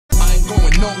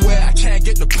nowhere, I can't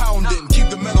get the pounding. Keep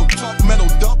the metal tough, metal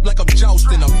up like I'm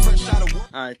jousting. I'm fresh out of work.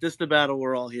 All right, this is the battle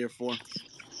we're all here for.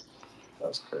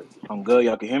 That's crazy. I'm good.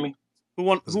 Y'all can hear me? Who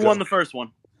won? Let's Who won go. the first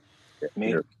one?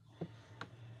 Me?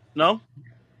 No?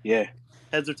 Yeah.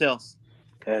 Heads or tails?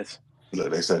 Heads.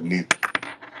 Look, they said neither.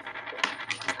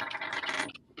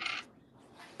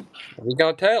 We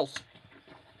got tails.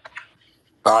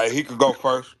 All right, he could go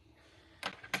first.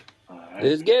 All right.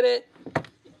 Let's get it.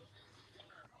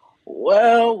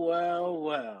 Well.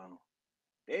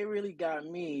 They really got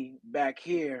me back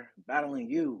here battling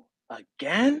you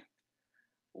again?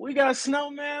 We got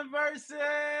Snowman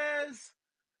versus.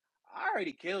 I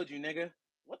already killed you, nigga.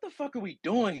 What the fuck are we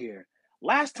doing here?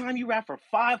 Last time you rapped for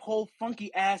 5 whole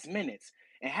funky ass minutes,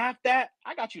 and half that,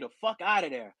 I got you the fuck out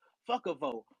of there. Fuck a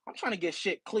vote. I'm trying to get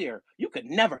shit clear. You could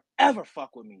never ever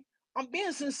fuck with me. I'm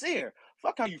being sincere.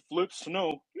 Fuck how you flip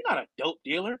snow. You're not a dope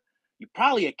dealer. You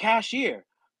probably a cashier.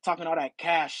 Talking all that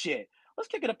cash shit. Let's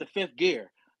kick it up to 5th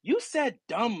gear. You said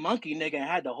dumb monkey nigga and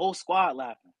had the whole squad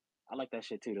laughing. I like that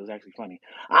shit too. It was actually funny.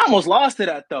 I almost lost to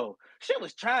that though. Shit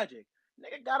was tragic.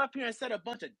 Nigga got up here and said a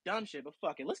bunch of dumb shit, but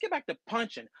fuck it. Let's get back to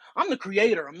punching. I'm the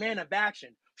creator, a man of action.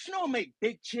 Snow make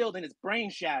Big chill and his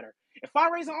brain shatter. If I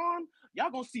raise an arm,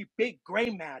 y'all gonna see big gray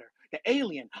matter. The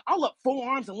alien, I'll up 4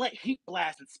 arms and let heat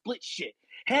blast and split shit.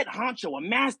 Head honcho, a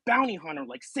masked bounty hunter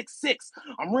like 6'6".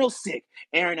 I'm real sick.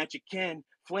 Airing at your kin,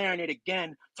 flaring it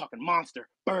again. Talking monster,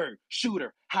 bird,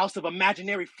 shooter, house of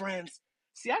imaginary friends.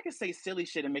 See, I can say silly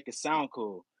shit and make it sound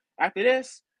cool. After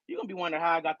this, you're gonna be wondering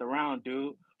how I got the round,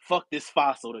 dude. Fuck this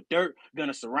fossil. The dirt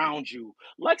gonna surround you.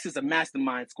 Lex is a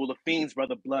mastermind, school of fiends,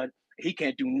 brother blood. He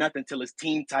can't do nothing till his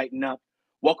team tighten up.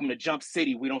 Welcome to Jump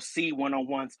City. We don't see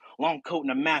one-on-ones. Long coat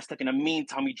and a mask stuck in a mean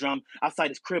Tommy drum. Outside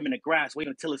his crib in the grass,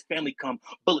 waiting until his family come.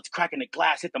 Bullets cracking the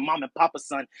glass, hit the mom and papa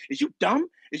son. Is you dumb?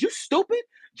 Is you stupid?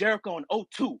 Jericho in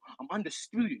 02. I'm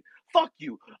undisputed. Fuck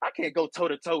you. I can't go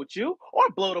toe-to-toe with you or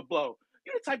blow to blow.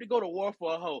 You the type to go to war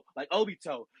for a hoe, like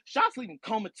Obito. Shots leaving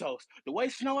comatose. The way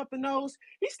Snow up the nose,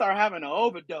 he start having an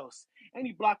overdose.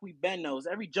 Any block we bend knows,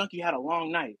 every junkie had a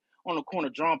long night. On the corner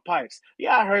drawing pipes.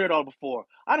 Yeah, I heard it all before.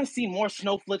 I done seen more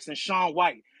snow flips than Shaun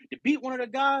White. To beat one of the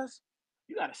guys,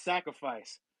 you gotta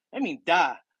sacrifice. I mean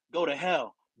die, go to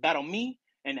hell, battle me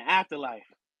and the afterlife.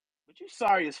 But you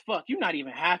sorry as fuck. You not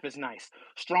even half as nice.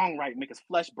 Strong right make his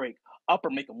flesh break. Upper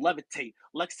make him levitate.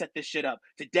 Lex set this shit up.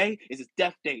 Today is his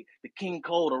death date. The King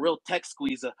Cold, a real tech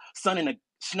squeezer. Sun in a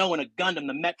snow in a Gundam,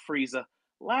 the mech freezer.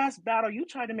 Last battle, you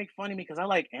tried to make fun of me because I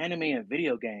like anime and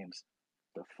video games.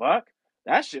 The fuck?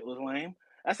 That shit was lame.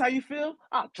 That's how you feel?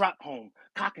 I'll drop home,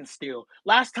 cock and steel.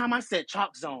 Last time I said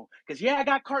chalk zone. Cause yeah, I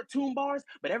got cartoon bars,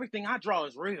 but everything I draw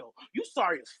is real. You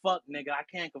sorry as fuck, nigga. I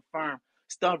can't confirm.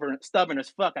 Stubborn as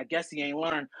fuck. I guess he ain't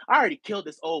learned. I already killed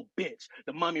this old bitch.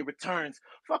 The mummy returns.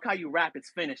 Fuck how you rap,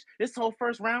 it's finished. This whole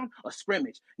first round, a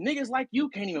scrimmage. Niggas like you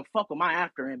can't even fuck with my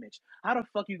after image. How the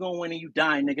fuck you gonna win and you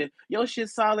dying, nigga? Your shit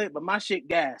solid, but my shit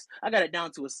gas. I got it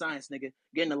down to a science, nigga.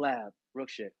 Get in the lab. Real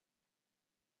shit.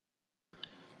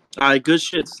 All right, good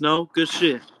shit, Snow. Good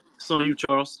shit. It's on you,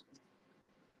 Charles.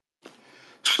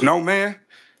 Snowman,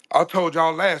 I told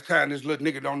y'all last time this little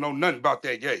nigga don't know nothing about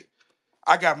that yay.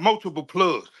 I got multiple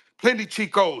plugs, plenty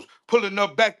Chicos, pulling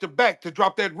up back to back to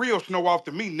drop that real snow off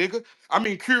to me, nigga. I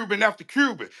mean, Cuban after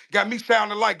Cuban. Got me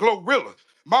sounding like Glorilla.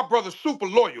 My brother's super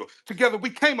loyal. Together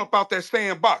we came up out that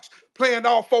sandbox, playing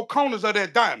all 4 corners of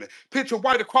that diamond. Picture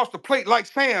white across the plate like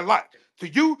Sandlot. To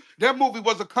you, that movie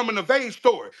was a coming of age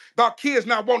story about kids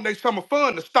not wanting their summer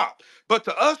fun to stop. But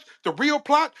to us, the real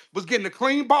plot was getting a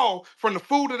clean ball from the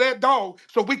food of that dog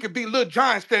so we could be little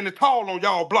giants standing tall on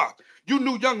y'all block. You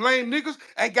new young lame niggas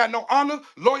ain't got no honor,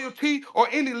 loyalty, or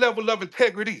any level of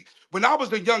integrity. When I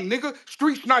was a young nigga,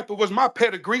 street sniper was my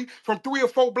pedigree from 3 or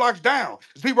 4 blocks down.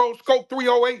 Zero scope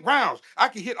 308 rounds. I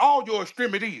can hit all your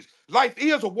extremities. Life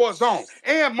is a war zone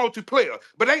and multiplayer,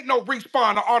 but ain't no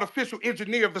respawn or artificial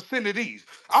engineer vicinities.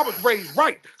 I was raised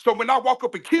right, so when I walk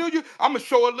up and kill you, I'ma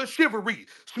show a little chivalry.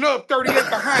 Snub 38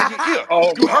 behind your ear.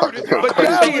 Oh You my heard it, but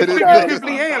didn't god. see That it was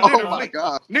figuratively crazy. and Oh my literally.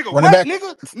 god. Nigga, Run it what, back. nigga?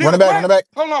 Run it Nigga, back. Run what? it back.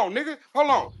 Hold on, nigga. Hold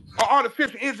on. An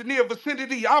artificial engineer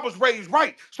vicinity. I was raised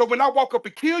right. So when I walk up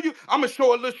and kill you, I'ma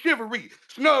show a little chivalry.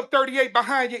 Snub 38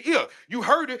 behind your ear. You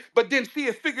heard it, but didn't see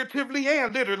it figuratively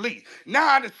and literally. Now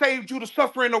I done saved you the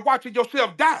suffering of watching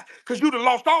yourself die, because you done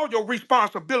lost all your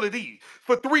responsibilities.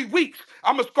 For 3 weeks,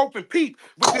 I'ma scope and peep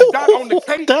with this dot on the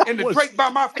K That and the was Drake by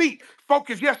my feet.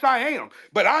 Focus, yes, I am.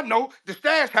 But I know the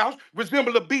stash house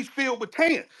resemble a beach filled with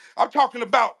tan. I'm talking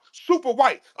about super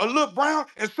white, a little brown,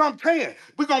 and some tan.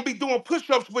 We gonna be doing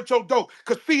push-ups with your dope,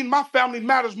 cause feeding my family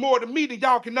matters more to me than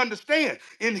y'all can understand.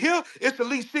 In here, it's at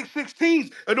least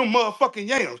 616s of them motherfucking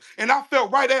yams. And I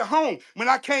felt right at home when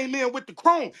I came in with the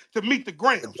chrome to meet the The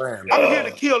grams. gram. I'm here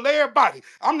to kill everybody.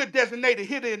 I'm the designated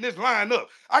hitter in this lineup.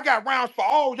 I got rounds for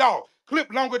all y'all.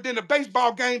 Clip longer than the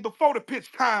baseball game before the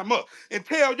pitch time up. And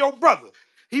tell your brother,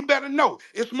 he better know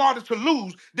it's smarter to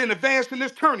lose than advance in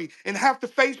this tourney and have to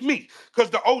face me.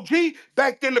 Because the OG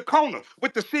backed in the corner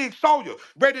with the Sig Sawyer,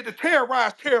 ready to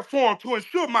terrorize Terraform to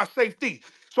ensure my safety.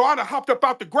 So I done hopped up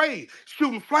out the grave,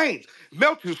 shooting flames,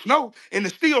 melting snow, and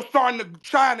it's still starting to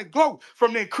shine and glow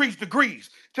from the increased degrees.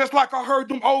 Just like I heard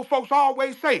them old folks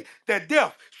always say, that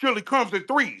death surely comes in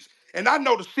threes. And I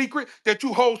know the secret that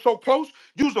you hold so close.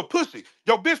 You's a pussy.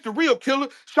 Your bitch the real killer.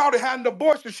 Shawty had an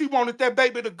abortion. She wanted that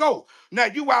baby to go. Now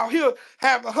you out here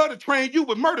having her to train you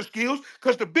with murder skills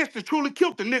because the bitch that truly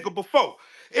killed the nigga before.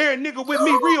 Every nigga with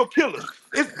me, real killers.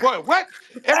 It's what?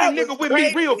 Every That was nigga with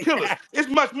me, real crazy. killers. It's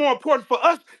much more important for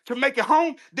us to make it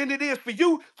home than it is for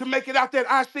you to make it out that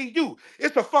ICU.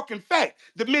 It's a fucking fact.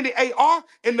 The mini AR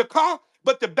in the car,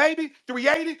 but the baby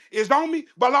 380 is on me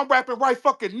while I'm rapping right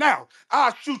fucking now.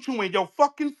 I'll shoot you in your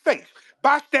fucking face.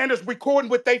 Bystanders recording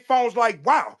with their phones like,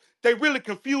 wow. They really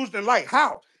confused and like,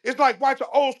 how? It's like watching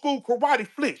old school karate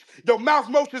flicks. Your mouth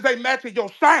motions ain't matching your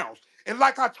sounds. And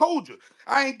like I told you,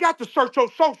 I ain't got to search your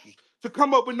socials to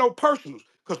come up with no personals.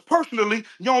 Because personally,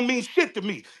 you don't mean shit to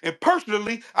me. And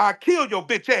personally, I kill your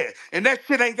bitch ass. And that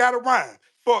shit ain't got a rhyme.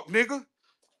 Fuck, nigga.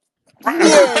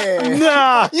 Yeah.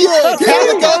 Nah. Yeah, Woo!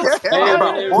 Calico. Hey,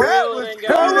 About it what? That real. It was ain't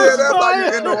got That a yeah, was that's rhyme. how you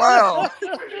fire. end the round.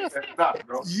 Not,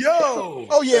 bro. Yo.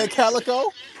 Oh yeah,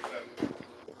 Calico.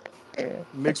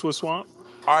 Mixed with Swamp.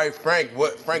 All right, Frank.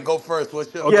 Frank, go first.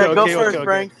 Okay, Yeah, What's go okay, okay, first, yours? okay.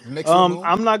 Frank. Mix with whom?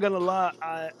 I'm not gonna lie.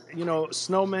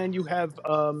 Snowman, you have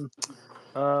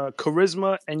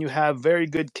charisma and you have very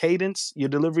good cadence. Your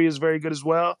delivery is very good as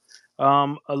well.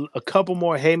 A couple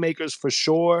more haymakers for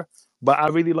sure, but I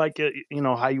really like it. You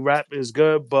know how you rap is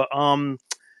good, but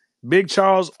Big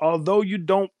Charles, although you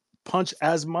don't punch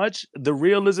as much, the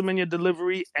realism in your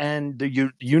delivery and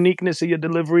the uniqueness of your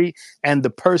delivery and the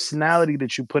personality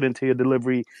that you put into your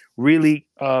delivery really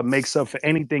makes up for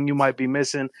anything you might be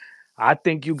missing. I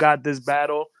think you got this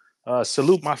battle.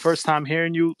 Salute my first time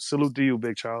hearing you. Salute to you,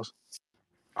 Big Charles.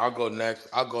 I'll go next.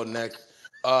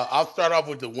 I'll start off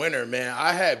with the winner, man.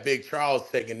 I had Big Charles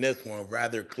taking this one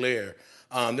rather clear.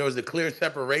 There was a clear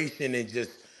separation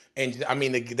I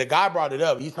mean, the guy brought it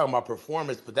up. He's talking about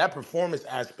performance, but that performance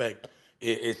aspect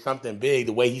is something big.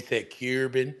 The way he said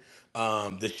Cuban,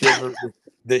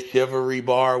 the chivalry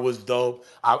bar was dope.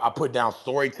 I put down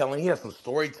storytelling. He had some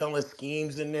storytelling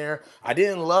schemes in there. I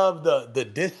didn't love the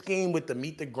disc scheme with the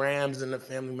Meet the Grams and the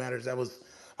Family Matters.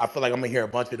 I feel like I'm gonna hear a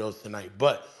bunch of those tonight.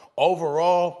 But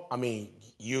overall, I mean,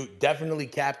 you definitely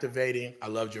captivating. I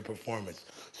loved your performance.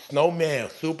 Snowman,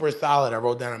 super solid. I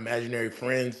wrote down Imaginary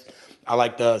Friends. I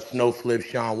like the snow flip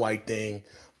Sean White thing.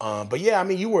 But yeah, I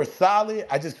mean, you were solid.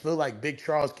 I just feel like Big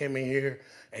Charles came in here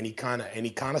and he kind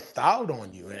of styled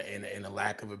on you in a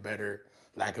lack of a better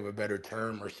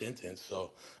term or sentence.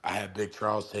 So I have Big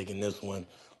Charles taking this one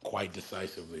quite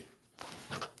decisively.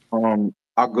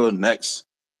 I'll go next.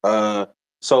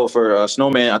 So for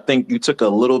Snowman, I think you took a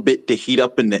little bit to heat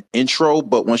up in the intro,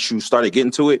 but once you started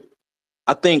getting to it,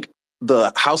 I think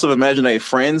the House of Imaginary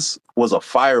Friends was a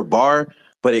fire bar,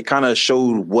 but it kind of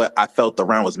showed what I felt the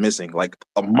round was missing. Like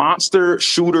a monster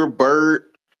shooter bird,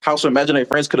 House of Imaginary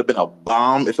Friends could have been a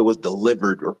bomb if it was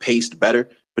delivered or paced better,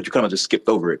 but you kind of just skipped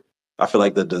over it. I feel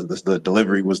like the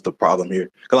delivery was the problem here.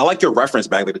 Because I like your reference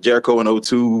back, like the Jericho in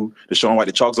 '02, the Sean White,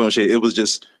 the Chalk Zone shit. It was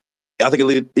just, I think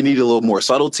it needed a little more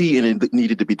subtlety and it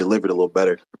needed to be delivered a little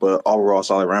better. But overall,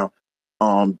 solid round.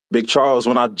 Big Charles,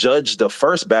 when I judged the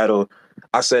first battle,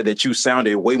 I said that you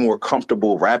sounded way more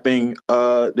comfortable rapping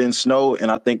than Snow,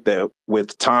 and I think that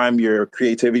with time, your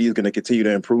creativity is going to continue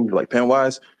to improve, like pen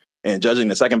wise. And judging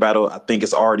the second battle, I think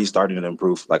it's already starting to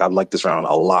improve. Like I like this round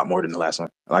a lot more than the last one.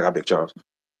 And I got Big Charles.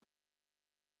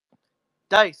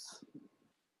 Dice.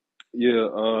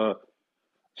 Yeah,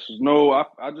 Snow,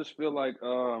 I just feel like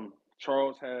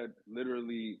Charles had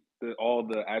literally all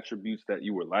the attributes that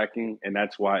you were lacking, and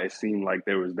that's why it seemed like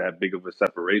there was that big of a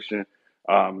separation.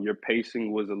 Your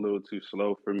pacing was a little too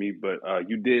slow for me, but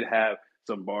you did have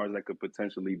some bars that could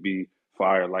potentially be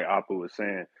fire, like Appa was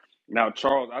saying. Now,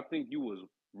 Charles, I think you was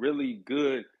really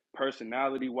good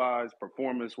personality wise,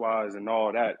 performance wise, and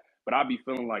all that. But I be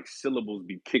feeling like syllables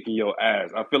be kicking your ass.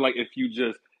 I feel like if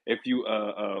you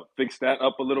fix that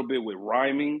up a little bit with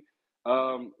rhyming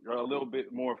a little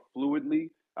bit more fluidly,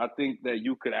 I think that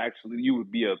you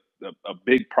would be a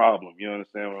big problem. You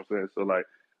understand what I'm saying? So like,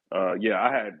 yeah,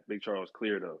 I had Big Charles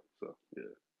clear though. So yeah.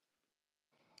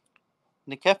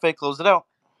 Nick Cafe, close it out.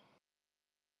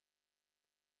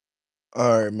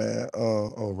 All right, man.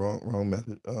 Oh, wrong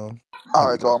method. All Here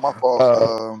we right, go. y'all. My fault.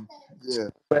 Uh, Yeah.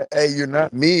 but, hey, you're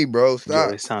not me, bro. Yo, Stop.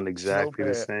 they sound exactly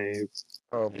the Snowman. same.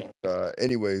 Oh my God.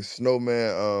 Anyway,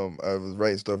 Snowman. I was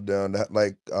writing stuff down. That,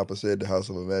 like Appa said, the House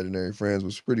of Imaginary Friends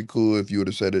was pretty cool. If you would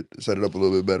have set it up a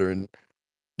little bit better and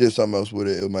did something else with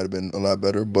it, it might have been a lot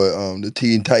better. But the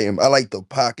Teen Titan, I like the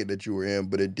pocket that you were in,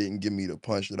 but it didn't give me the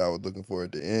punch that I was looking for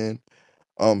at the end.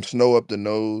 Snow up the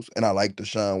nose, and I like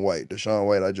Deshaun White. Deshaun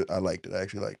White, I liked it. I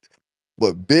actually liked it.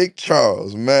 But Big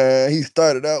Charles, man, he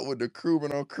started out with the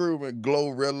Crewman on Crewman,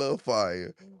 Glorilla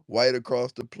Fire, White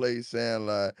across the place,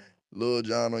 Sandline, Lil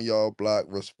John on y'all block,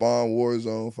 Respond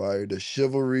Warzone Fire. The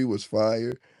Chivalry was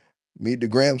fire. Meet the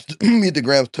Grams, Meet the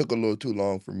Grams took a little too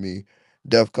long for me.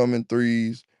 Death Coming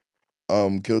Threes,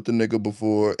 killed the nigga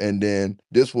before, and then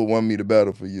this will won me the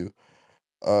battle for you.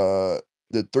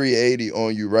 The 380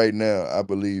 on you right now, I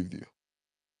believe you.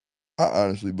 I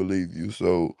honestly believe you.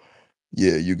 So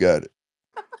yeah, you got it.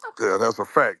 Yeah, that's a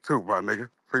fact too, my nigga.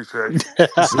 Appreciate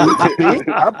See,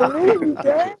 I believe you,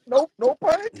 Dad. No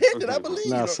pun intended. I you.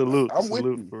 believe Nah, you. salute, I'm with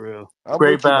salute you. for real. I'm Great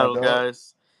with you, my battle, dog.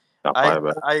 guys. Not I fire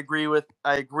back. I agree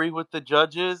with the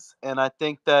judges, and I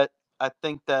think that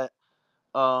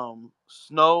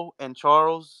Snow and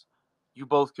Charles, you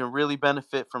both can really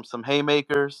benefit from some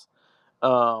haymakers.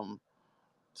 Um,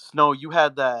 Snow, you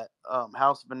had that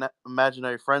House of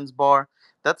Imaginary Friends bar.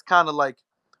 That's kind of like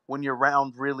when your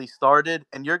round really started,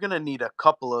 and you're gonna need a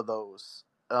couple of those.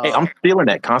 Hey, I'm feeling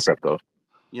that concept though.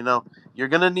 You know, you're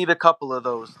gonna need a couple of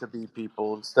those to beat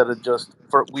people instead of just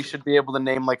for. We should be able to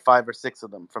name like 5 or 6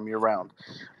 of them from your round.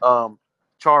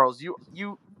 Charles,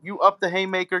 you up the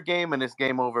haymaker game, and it's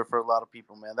game over for a lot of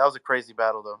people, man. That was a crazy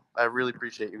battle, though. I really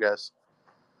appreciate you guys.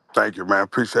 Thank you, man.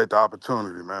 Appreciate the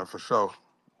opportunity, man, for sure.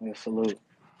 Yeah, salute.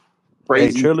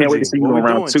 Hey, Crazy. Can't wait to trilogy. see What you we in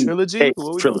round doing? two. Trilogy? Hey,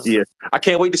 What we doing? trilogy. Yeah. I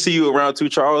can't wait to see you in round two,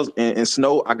 Charles. And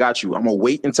Snow, I got you. I'm gonna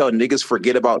wait until niggas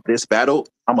forget about this battle.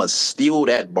 I'm gonna steal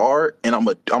that bar and I'm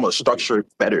gonna structure it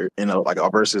better in a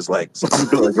versus like I'm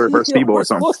gonna do a reverse Yo, speedball we're or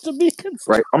something. supposed to be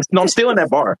Right? I'm constructed. stealing that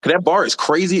bar. Cause that bar is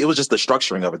crazy. It was just the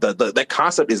structuring of it. That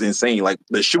concept is insane. Like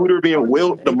the shooter being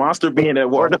Wilt, the monster being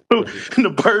Eduardo, and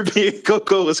the bird being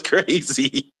Coco is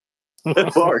crazy.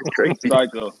 That bar is crazy.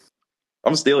 Psycho.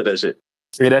 I'm stealing that shit.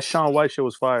 Yeah, that Sean White shit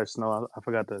was fire, Snow. I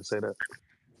forgot to say that.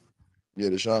 Yeah,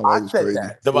 the Sean I White was said crazy.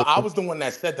 that. But I was the one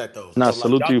that said that though. Nah, So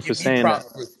like salute to y'all you for give me saying that.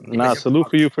 props for giving Nah, him salute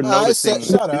for props. you for I said, noticing.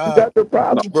 shut You up. got the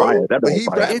No, props, fire. bro. That But was he fire.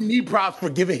 better Give me props for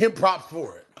giving him props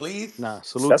for it, please. Nah,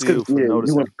 salute That's to because you for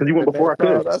you noticing. went the before I next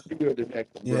could. Charles. I see you at the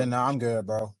next one, Yeah, bro. no, I'm good,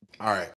 bro. All right.